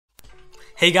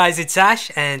Hey guys, it's Ash,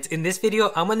 and in this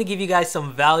video I'm going to give you guys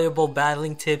some valuable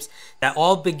battling tips that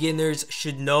all beginners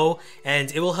should know,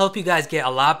 and it will help you guys get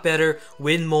a lot better,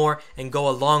 win more, and go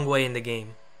a long way in the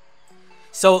game.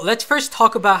 So let's first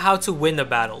talk about how to win a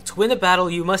battle. To win a battle,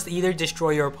 you must either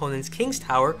destroy your opponent's King's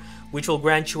Tower, which will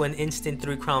grant you an instant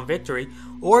 3-crown victory,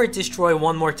 or destroy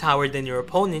one more tower than your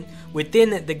opponent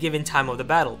within the given time of the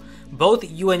battle. Both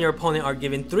you and your opponent are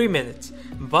given 3 minutes,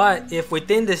 but if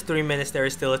within this 3 minutes there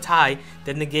is still a tie,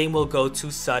 then the game will go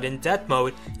to sudden death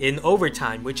mode in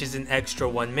overtime, which is an extra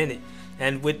 1 minute.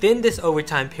 And within this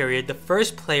overtime period, the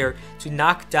first player to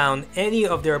knock down any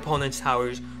of their opponent's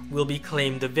towers will be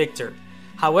claimed the victor.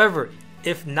 However,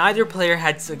 if neither player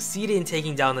had succeeded in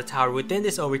taking down the tower within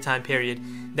this overtime period,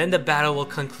 then the battle will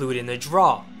conclude in a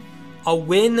draw. A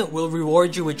win will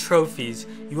reward you with trophies.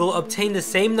 You will obtain the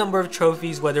same number of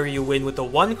trophies whether you win with a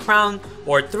 1 crown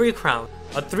or 3 crown.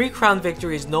 A 3 crown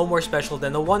victory is no more special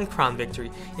than a 1 crown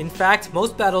victory. In fact,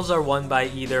 most battles are won by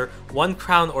either 1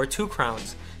 crown or 2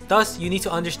 crowns. Thus, you need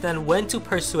to understand when to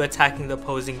pursue attacking the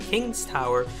opposing King's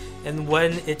Tower and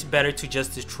when it's better to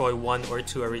just destroy 1 or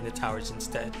 2 arena towers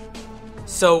instead.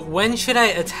 So when should I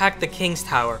attack the King's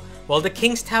Tower? Well, the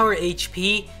King's Tower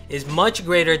HP is much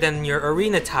greater than your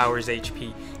arena tower's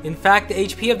HP. In fact, the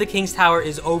HP of the King's Tower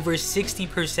is over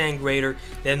 60% greater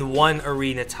than one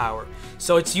arena tower.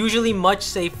 So it's usually much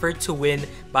safer to win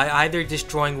by either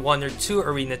destroying 1 or 2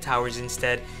 arena towers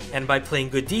instead, and by playing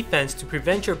good defense to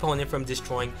prevent your opponent from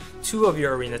destroying 2 of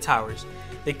your arena towers.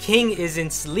 The king is in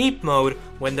sleep mode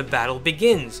when the battle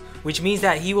begins, which means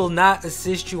that he will not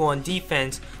assist you on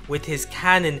defense with his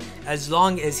cannon as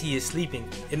long as he is sleeping.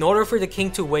 In order for the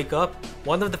king to wake up,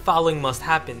 one of the following must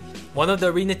happen. One of the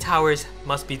arena towers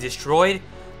must be destroyed,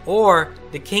 or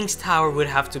the King's Tower would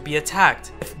have to be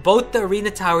attacked. If both the arena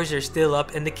towers are still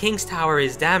up and the King's Tower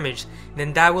is damaged,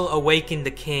 then that will awaken the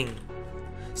king.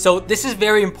 So this is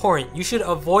very important. You should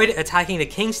avoid attacking the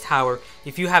King's Tower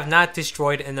if you have not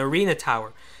destroyed an arena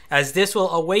tower, as this will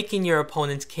awaken your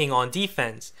opponent's king on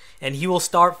defense, and he will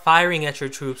start firing at your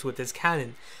troops with his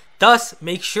cannon. Thus,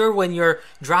 make sure when you're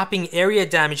dropping area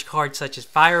damage cards such as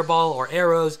Fireball or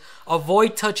arrows,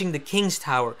 avoid touching the King's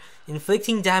Tower.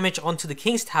 Inflicting damage onto the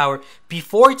King's Tower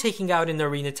before taking out an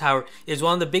arena tower is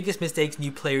one of the biggest mistakes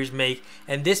new players make,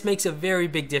 and this makes a very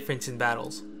big difference in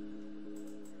battles.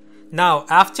 Now,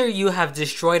 after you have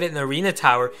destroyed an arena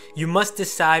tower, you must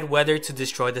decide whether to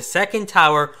destroy the second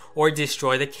tower or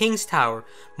destroy the King's Tower.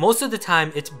 Most of the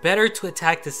time, it's better to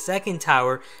attack the second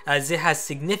tower as it has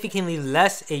significantly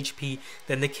less HP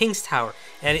than the King's Tower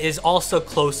and is also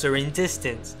closer in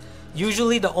distance.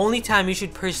 Usually, the only time you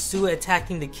should pursue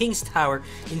attacking the King's Tower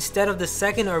instead of the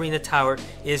second arena tower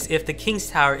is if the King's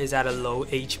Tower is at a low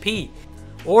HP.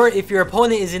 Or if your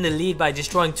opponent is in the lead by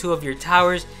destroying 2 of your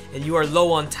towers and you are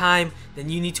low on time, then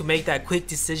you need to make that quick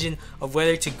decision of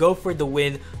whether to go for the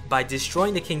win by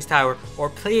destroying the King's Tower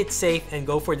or play it safe and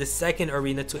go for the second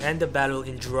arena to end the battle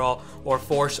in draw or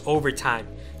force overtime.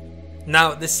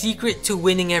 Now, the secret to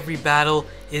winning every battle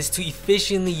is to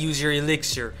efficiently use your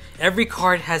elixir. Every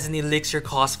card has an elixir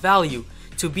cost value.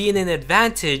 To be in an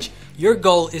advantage, your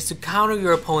goal is to counter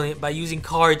your opponent by using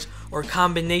cards or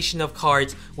combination of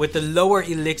cards with a lower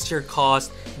elixir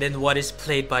cost than what is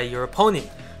played by your opponent.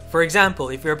 For example,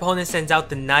 if your opponent sends out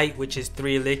the Knight, which is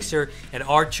 3 elixir, and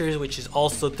Archers, which is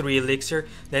also 3 elixir,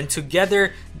 then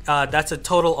together that's a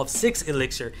total of 6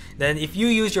 elixir. Then if you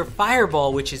use your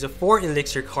Fireball, which is a 4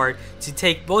 elixir card, to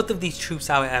take both of these troops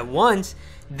out at once,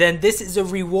 then this is a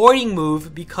rewarding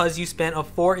move because you spent a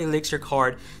 4 elixir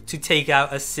card to take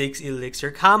out a 6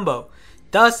 elixir combo.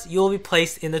 Thus, you will be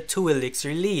placed in a 2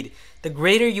 elixir lead. The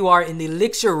greater you are in the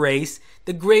elixir race,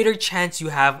 the greater chance you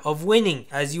have of winning,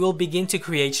 as you will begin to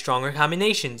create stronger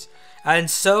combinations. And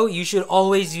so, you should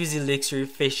always use elixir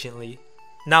efficiently.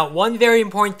 Now, one very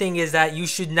important thing is that you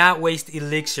should not waste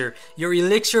elixir. Your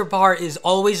elixir bar is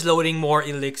always loading more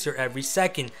elixir every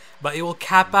second, but it will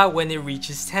cap out when it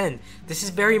reaches 10. This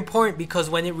is very important because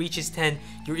when it reaches 10,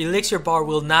 your elixir bar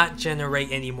will not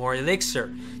generate any more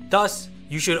elixir. Thus,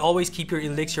 you should always keep your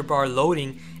elixir bar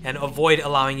loading and avoid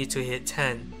allowing it to hit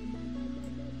 10.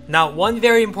 Now, one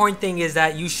very important thing is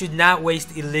that you should not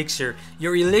waste elixir.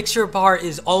 Your elixir bar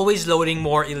is always loading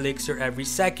more elixir every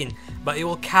second, but it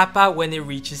will cap out when it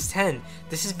reaches 10.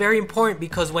 This is very important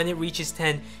because when it reaches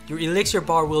 10, your elixir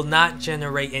bar will not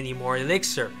generate any more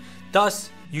elixir. Thus,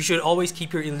 you should always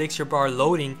keep your elixir bar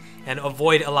loading and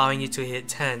avoid allowing it to hit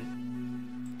 10.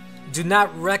 Do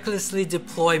not recklessly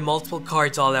deploy multiple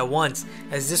cards all at once,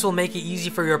 as this will make it easy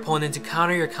for your opponent to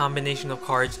counter your combination of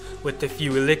cards with the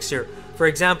few elixir. For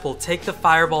example, take the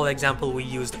fireball example we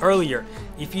used earlier.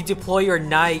 If you deploy your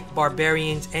knight,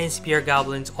 barbarians, and spear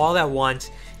goblins all at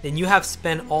once, then you have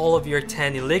spent all of your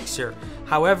 10 elixir.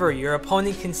 However, your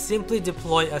opponent can simply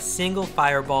deploy a single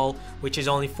fireball, which is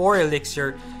only 4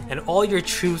 elixir, and all your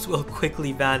troops will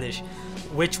quickly vanish,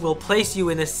 which will place you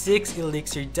in a 6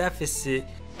 elixir deficit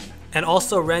and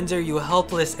also render you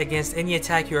helpless against any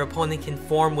attack your opponent can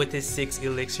form with his 6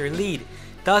 elixir lead.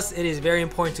 Thus, it is very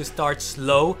important to start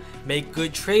slow, make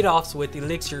good trade-offs with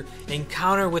elixir, and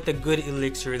counter with a good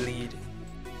elixir lead.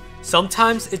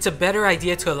 Sometimes it's a better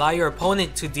idea to allow your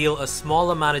opponent to deal a small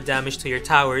amount of damage to your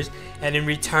towers and in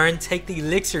return take the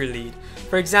elixir lead.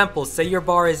 For example, say your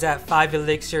bar is at 5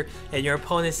 elixir and your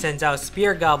opponent sends out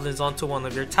spear goblins onto one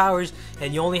of your towers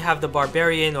and you only have the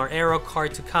barbarian or arrow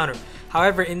card to counter.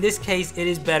 However, in this case, it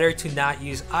is better to not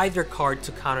use either card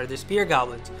to counter the spear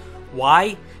goblins.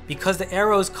 Why? Because the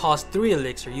arrows cost 3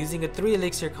 elixir. Using a 3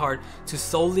 elixir card to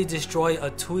solely destroy a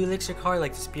 2 elixir card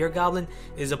like the spear goblin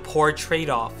is a poor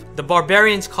trade-off. The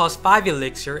barbarians cost 5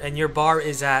 elixir and your bar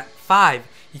is at 5.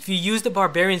 If you use the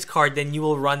barbarians card, then you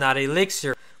will run out of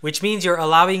elixir, which means you're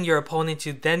allowing your opponent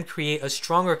to then create a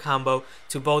stronger combo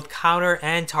to both counter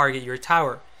and target your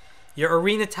tower. Your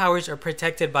arena towers are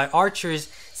protected by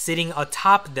archers sitting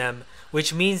atop them,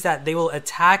 which means that they will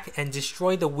attack and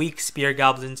destroy the weak spear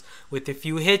goblins with a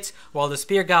few hits while the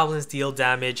spear goblins deal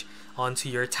damage onto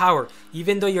your tower.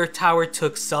 Even though your tower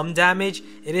took some damage,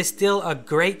 it is still a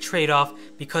great trade-off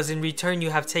because in return you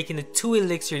have taken a 2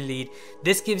 elixir lead.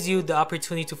 This gives you the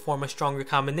opportunity to form a stronger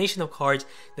combination of cards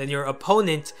than your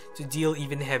opponent to deal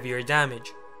even heavier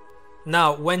damage.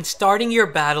 Now, when starting your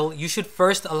battle, you should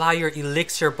first allow your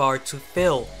elixir bar to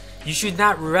fill. You should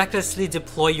not recklessly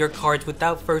deploy your cards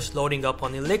without first loading up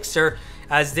on elixir,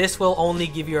 as this will only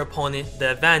give your opponent the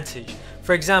advantage.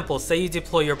 For example, say you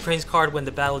deploy your prince card when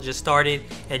the battle just started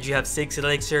and you have 6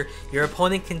 elixir, your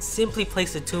opponent can simply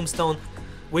place a tombstone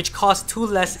which costs 2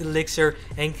 less elixir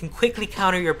and can quickly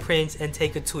counter your prince and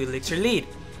take a 2 elixir lead.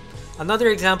 Another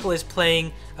example is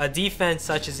playing a defense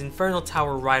such as Infernal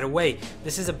Tower right away.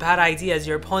 This is a bad idea as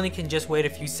your opponent can just wait a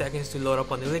few seconds to load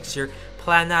up on elixir,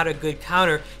 plan out a good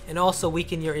counter, and also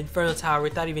weaken your Infernal Tower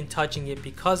without even touching it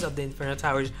because of the Infernal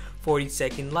Tower's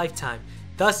 40-second lifetime.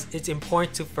 Thus, it's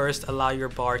important to first allow your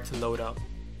bar to load up.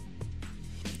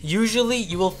 Usually,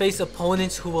 you will face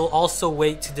opponents who will also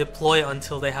wait to deploy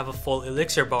until they have a full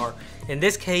elixir bar. In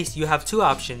this case, you have 2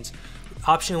 options.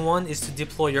 Option 1 is to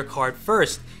deploy your card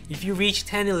first. If you reach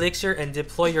 10 elixir and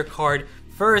deploy your card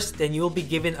first, then you will be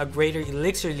given a greater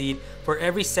elixir lead for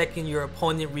every second your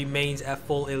opponent remains at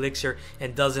full elixir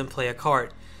and doesn't play a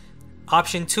card.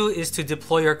 Option 2 is to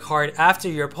deploy your card after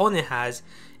your opponent has,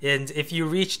 and if you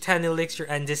reach 10 elixir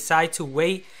and decide to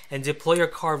wait and deploy your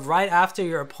card right after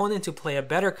your opponent to play a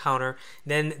better counter,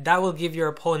 then that will give your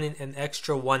opponent an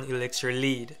extra 1 elixir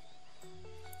lead.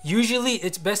 Usually,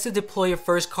 it's best to deploy your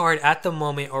first card at the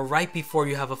moment or right before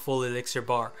you have a full elixir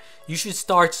bar. You should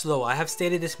start slow. I have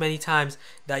stated this many times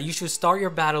that you should start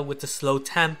your battle with a slow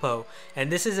tempo,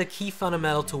 and this is a key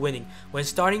fundamental to winning. When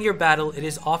starting your battle, it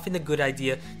is often a good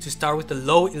idea to start with a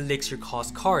low elixir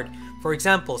cost card. For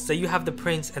example, say you have the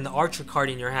prince and the archer card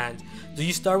in your hand. Do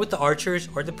you start with the archers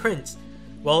or the prince?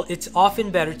 Well, it's often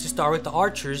better to start with the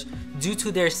archers due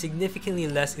to their significantly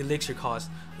less elixir cost.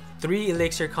 3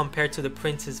 elixir compared to the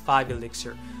prince's 5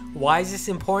 elixir. Why is this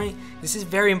important? This is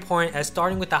very important as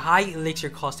starting with a high elixir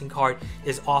costing card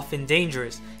is often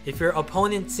dangerous. If your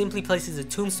opponent simply places a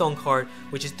tombstone card,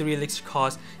 which is 3 elixir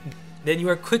cost, then you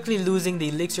are quickly losing the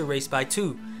elixir race by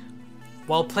 2.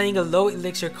 While playing a low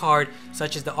elixir card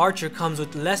such as the archer comes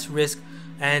with less risk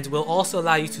and will also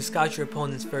allow you to scout your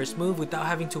opponent's first move without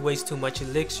having to waste too much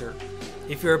elixir.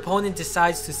 If your opponent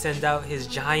decides to send out his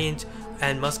giant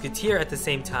and musketeer at the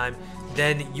same time,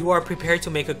 then you are prepared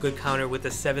to make a good counter with the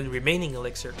 7 remaining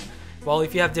elixir. While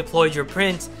if you have deployed your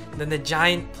prince, then the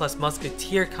giant plus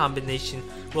musketeer combination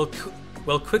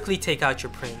will quickly take out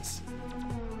your prince.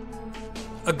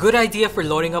 A good idea for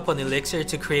loading up on elixir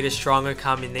to create a stronger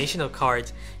combination of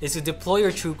cards is to deploy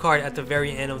your troop card at the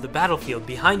very end of the battlefield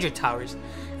behind your towers.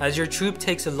 As your troop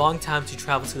takes a long time to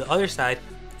travel to the other side,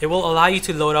 it will allow you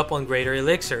to load up on greater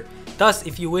elixir. Thus,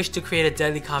 if you wish to create a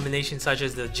deadly combination such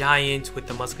as the giant with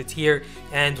the musketeer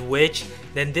and witch,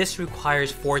 then this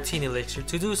requires 14 elixir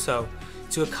to do so.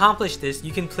 To accomplish this,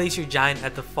 you can place your giant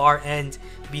at the far end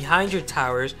behind your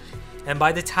towers, and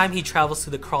by the time he travels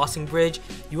to the crossing bridge,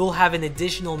 you will have an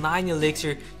additional 9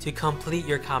 elixir to complete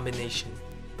your combination.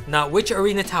 Now, which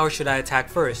arena tower should I attack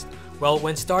first? Well,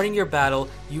 when starting your battle,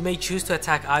 you may choose to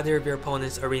attack either of your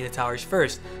opponent's arena towers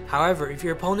first. However, if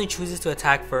your opponent chooses to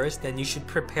attack first, then you should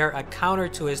prepare a counter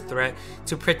to his threat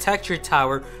to protect your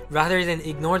tower rather than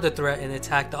ignore the threat and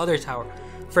attack the other tower.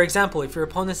 For example, if your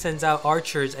opponent sends out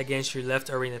archers against your left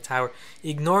arena tower,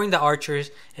 ignoring the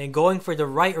archers and going for the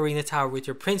right arena tower with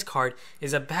your prince card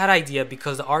is a bad idea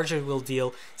because the archers will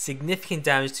deal significant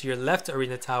damage to your left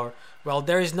arena tower, while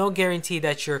there is no guarantee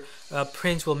that your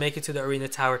prince will make it to the arena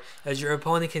tower, as your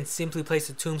opponent can simply place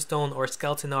a tombstone or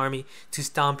skeleton army to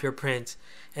stomp your prince.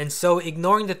 And so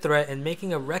ignoring the threat and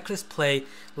making a reckless play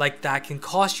like that can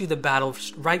cost you the battle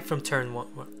right from turn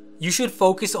 1. You should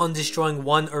focus on destroying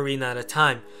one arena at a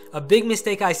time. A big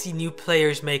mistake I see new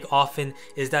players make often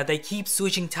is that they keep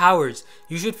switching towers.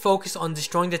 You should focus on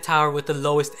destroying the tower with the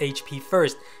lowest HP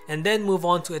first, and then move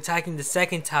on to attacking the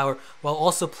second tower while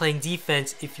also playing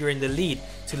defense if you're in the lead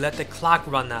to let the clock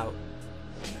run out.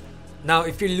 Now,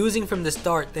 if you're losing from the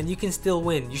start, then you can still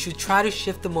win. You should try to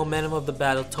shift the momentum of the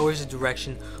battle towards the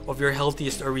direction of your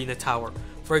healthiest arena tower.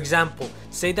 For example,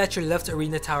 say that your left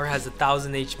arena tower has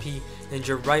 1000 HP and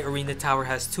your right arena tower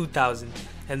has 2000,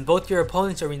 and both your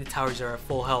opponent's arena towers are at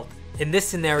full health. In this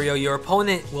scenario, your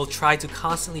opponent will try to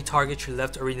constantly target your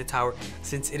left arena tower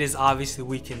since it is obviously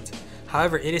weakened.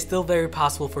 However, it is still very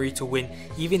possible for you to win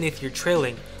even if you're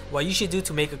trailing. What you should do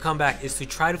to make a comeback is to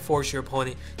try to force your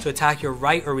opponent to attack your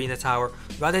right arena tower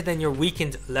rather than your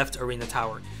weakened left arena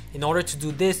tower. In order to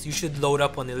do this, you should load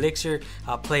up on elixir,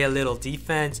 play a little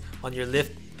defense on your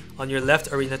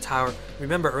left arena tower.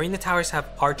 Remember, arena towers have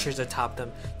archers atop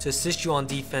them to assist you on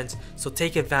defense, so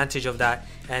take advantage of that,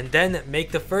 and then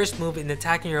make the first move in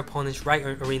attacking your opponent's right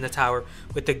arena tower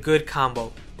with a good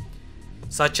combo,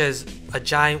 such as a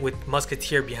giant with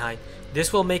musketeer behind.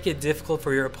 This will make it difficult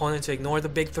for your opponent to ignore the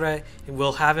big threat and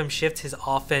will have him shift his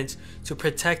offense to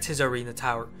protect his arena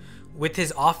tower. With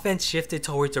his offense shifted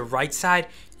towards the right side,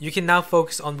 you can now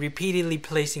focus on repeatedly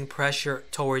placing pressure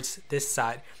towards this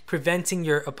side, preventing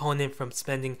your opponent from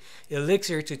spending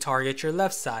elixir to target your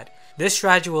left side. This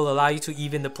strategy will allow you to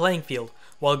even the playing field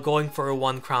while going for a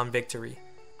 1 crown victory.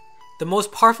 The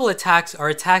most powerful attacks are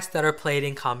attacks that are played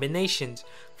in combinations.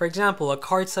 For example, a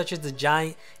card such as the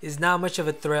Giant is not much of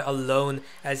a threat alone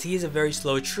as he is a very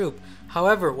slow troop.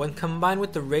 However, when combined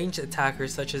with the ranged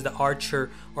attackers such as the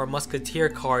Archer or Musketeer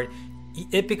card,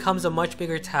 it becomes a much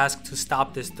bigger task to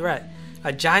stop this threat.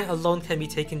 A Giant alone can be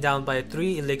taken down by a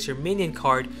 3 elixir minion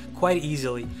card quite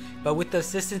easily, but with the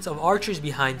assistance of archers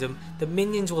behind him, the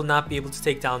minions will not be able to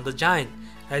take down the Giant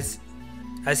as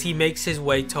he makes his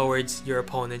way towards your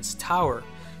opponent's tower.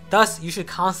 Thus, you should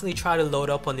constantly try to load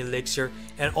up on elixir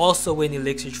and also win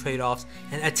elixir trade-offs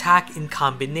and attack in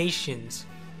combinations.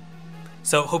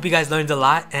 So hope you guys learned a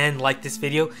lot and liked this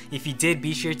video. If you did,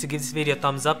 be sure to give this video a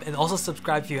thumbs up and also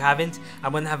subscribe if you haven't.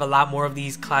 I'm going to have a lot more of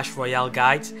these Clash Royale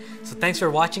guides. So thanks for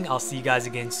watching. I'll see you guys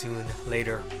again soon.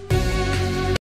 Later.